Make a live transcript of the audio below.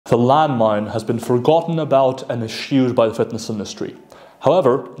The landmine has been forgotten about and eschewed by the fitness industry.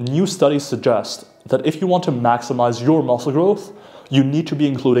 However, new studies suggest that if you want to maximize your muscle growth, you need to be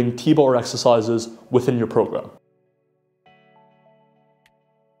including T-bar exercises within your program.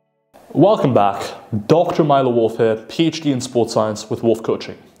 Welcome back, Dr. Milo Wolf here, PhD in sports science with Wolf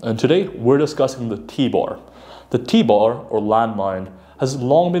Coaching. And today we're discussing the T-bar. The T-bar, or landmine, has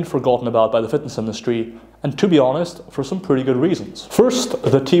long been forgotten about by the fitness industry, and to be honest, for some pretty good reasons. First,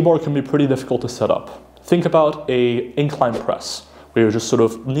 the T-bar can be pretty difficult to set up. Think about an incline press, where you're just sort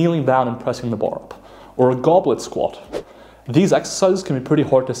of kneeling down and pressing the bar up, or a goblet squat. These exercises can be pretty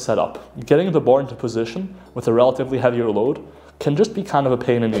hard to set up. Getting the bar into position with a relatively heavier load can just be kind of a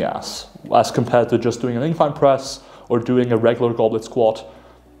pain in the ass, as compared to just doing an incline press or doing a regular goblet squat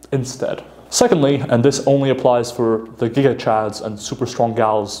instead. Secondly, and this only applies for the giga chads and super strong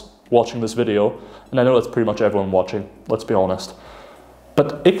gals watching this video, and I know that's pretty much everyone watching, let's be honest,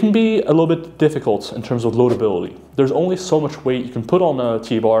 but it can be a little bit difficult in terms of loadability. There's only so much weight you can put on a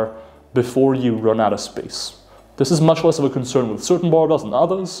T-bar before you run out of space. This is much less of a concern with certain barbells than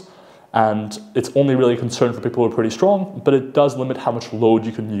others, and it's only really a concern for people who are pretty strong, but it does limit how much load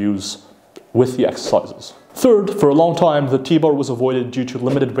you can use with the exercises. Third, for a long time, the T-bar was avoided due to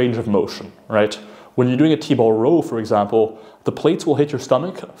limited range of motion, right? When you're doing a T-bar row, for example, the plates will hit your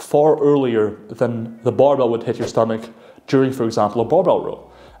stomach far earlier than the barbell would hit your stomach during, for example, a barbell row.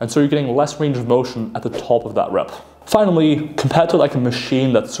 And so you're getting less range of motion at the top of that rep. Finally, compared to like a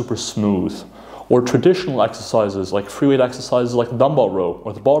machine that's super smooth, or traditional exercises like free weight exercises like the dumbbell row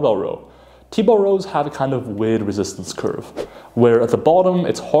or the barbell row, T-bar rows have a kind of weird resistance curve, where at the bottom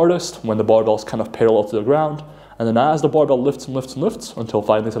it's hardest when the barbell is kind of parallel to the ground, and then as the barbell lifts and lifts and lifts until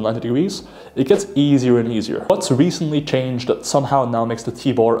finally it's at 90 degrees, it gets easier and easier. What's recently changed that somehow now makes the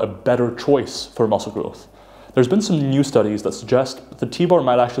T-bar a better choice for muscle growth? There's been some new studies that suggest the T-bar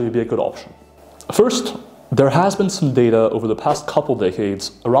might actually be a good option. First, there has been some data over the past couple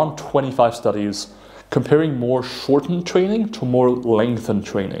decades, around 25 studies, comparing more shortened training to more lengthened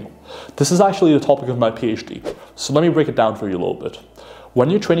training. This is actually the topic of my PhD, so let me break it down for you a little bit. When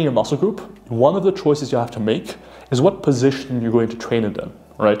you're training a muscle group, one of the choices you have to make is what position you're going to train it in,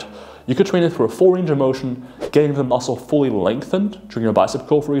 right? You could train it for a full range of motion, getting the muscle fully lengthened during a bicep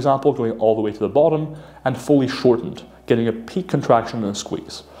curl, for example, going all the way to the bottom, and fully shortened, getting a peak contraction and a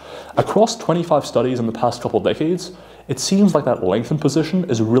squeeze. Across 25 studies in the past couple decades, it seems like that lengthened position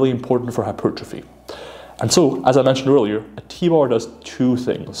is really important for hypertrophy. And so, as I mentioned earlier, a T-bar does two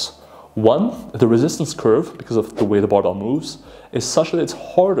things. One, the resistance curve, because of the way the barbell moves, is such that it's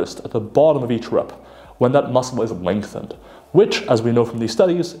hardest at the bottom of each rep when that muscle is lengthened, which, as we know from these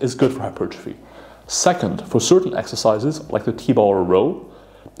studies, is good for hypertrophy. Second, for certain exercises, like the T-bar row,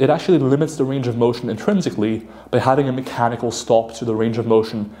 it actually limits the range of motion intrinsically by having a mechanical stop to the range of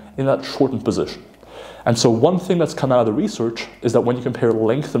motion in that shortened position. And so one thing that's come out of the research is that when you compare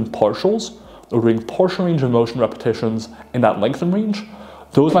lengthened partials, or doing partial range of motion repetitions in that lengthened range,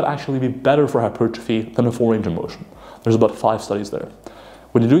 those might actually be better for hypertrophy than a full range of motion. There's about 5 studies there.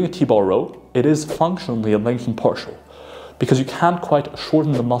 When you're doing a T-bar row, it is functionally a lengthened partial, because you can't quite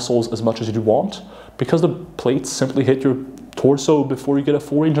shorten the muscles as much as you want, because the plates simply hit your torso before you get a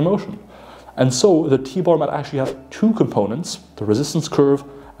full range of motion. And so the T-bar might actually have two components, the resistance curve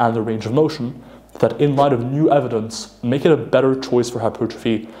and the range of motion, that in light of new evidence make it a better choice for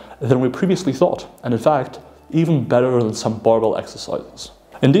hypertrophy than we previously thought, and in fact, even better than some barbell exercises.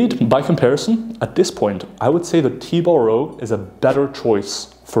 Indeed, by comparison, at this point, I would say the T-bar row is a better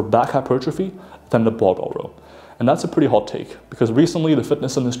choice for back hypertrophy than the barbell row. And that's a pretty hot take, because recently the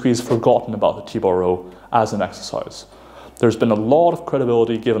fitness industry has forgotten about the T-bar row as an exercise. There's been a lot of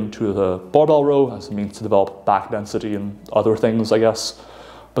credibility given to the barbell row as a means to develop back density and other things, I guess.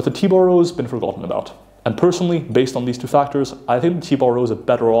 But the T-bar row has been forgotten about. And personally, based on these two factors, I think the T-bar row is a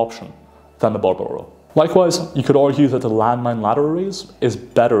better option than the barbell row. Likewise, you could argue that the landmine lateral raise is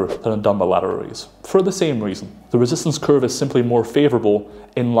better than a dumbbell lateral raise, for the same reason. The resistance curve is simply more favorable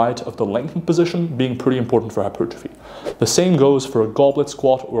in light of the lengthened position being pretty important for hypertrophy. The same goes for a goblet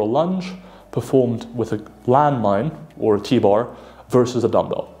squat or a lunge performed with a landmine or a T-bar versus a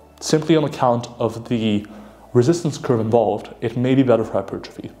dumbbell. Simply on account of the resistance curve involved, it may be better for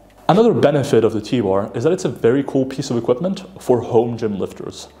hypertrophy. Another benefit of the T-bar is that it's a very cool piece of equipment for home gym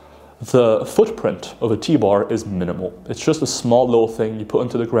lifters. The footprint of a T-bar is minimal. It's just a small little thing you put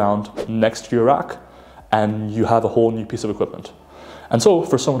into the ground next to your rack, and you have a whole new piece of equipment. And so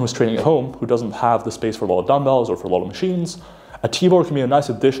for someone who's training at home who doesn't have the space for a lot of dumbbells or for a lot of machines, a T-bar can be a nice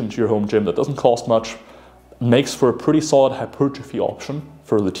addition to your home gym that doesn't cost much, makes for a pretty solid hypertrophy option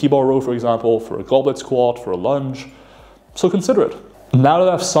for the T-bar row, for example, for a goblet squat, for a lunge. So consider it. Now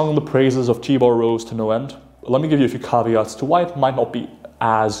that I've sung the praises of T-bar rows to no end, let me give you a few caveats to why it might not be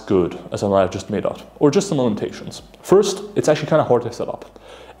as good as I might have just made out, or just some limitations. First, it's actually kind of hard to set up.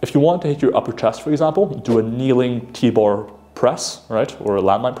 If you want to hit your upper chest, for example, do a kneeling T-bar press, right, or a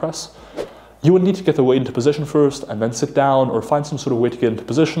landmine press, you would need to get the weight into position first and then sit down or find some sort of way to get into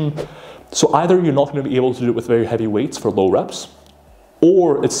position. So either you're not going to be able to do it with very heavy weights for low reps,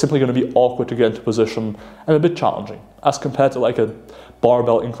 or it's simply going to be awkward to get into position and a bit challenging as compared to like a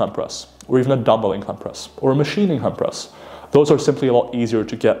barbell incline press, or even a dumbbell incline press, or a machine incline press. Those are simply a lot easier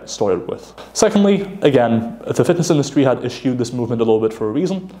to get started with. Secondly, again, the fitness industry had issued this movement a little bit for a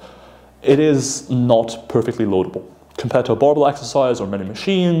reason. It is not perfectly loadable. Compared to a barbell exercise or many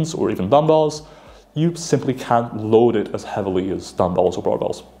machines or even dumbbells, you simply can't load it as heavily as dumbbells or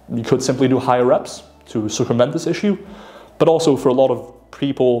barbells. You could simply do higher reps to circumvent this issue, but also for a lot of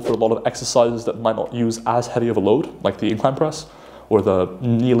people, for a lot of exercises that might not use as heavy of a load, like the incline press or the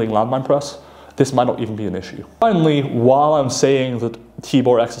kneeling landmine press, this might not even be an issue. Finally, while I'm saying that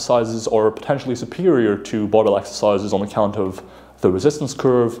T-bar exercises are potentially superior to barbell exercises on account of the resistance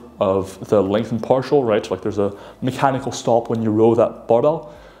curve, of the lengthened partial, right? Like there's a mechanical stop when you row that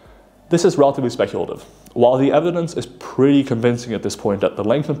barbell. This is relatively speculative. While the evidence is pretty convincing at this point that the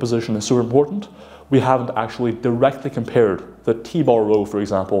lengthened position is super important, we haven't actually directly compared the T-bar row, for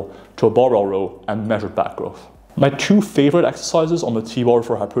example, to a barbell row and measured back growth. My two favorite exercises on the T-bar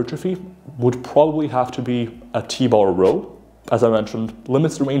for hypertrophy would probably have to be a T-bar row. As I mentioned,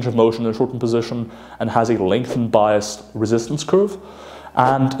 limits the range of motion in a shortened position and has a lengthened biased resistance curve,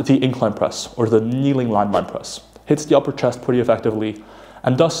 and the incline press, or the kneeling landmine press. Hits the upper chest pretty effectively,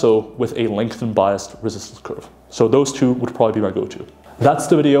 and does so with a lengthened biased resistance curve. So those two would probably be my go-to. That's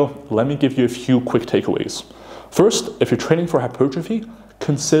the video. Let me give you a few quick takeaways. First, if you're training for hypertrophy,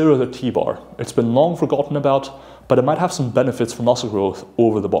 consider the T-bar. It's been long forgotten about, but it might have some benefits for muscle growth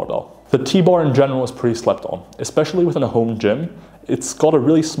over the barbell. The T-bar in general is pretty slept on, especially within a home gym. It's got a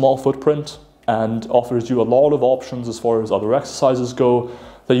really small footprint and offers you a lot of options as far as other exercises go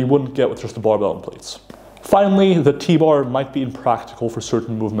that you wouldn't get with just a barbell and plates. Finally, the T-bar might be impractical for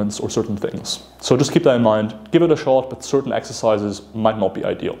certain movements or certain things. So just keep that in mind, give it a shot, but certain exercises might not be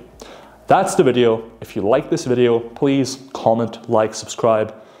ideal. That's the video. If you like this video, please comment, like,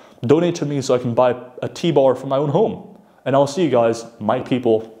 subscribe, donate to me so I can buy a T-bar for my own home. And I'll see you guys, my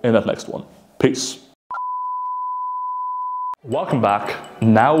people, in that next one. Peace. Welcome back.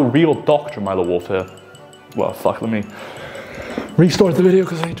 Now real Dr. Milo Wolf here. Well, fuck, let me restart the video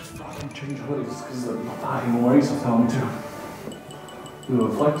because I need to fucking change hoodies because the fucking worries have told me to. Do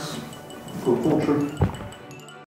a flex, full culture.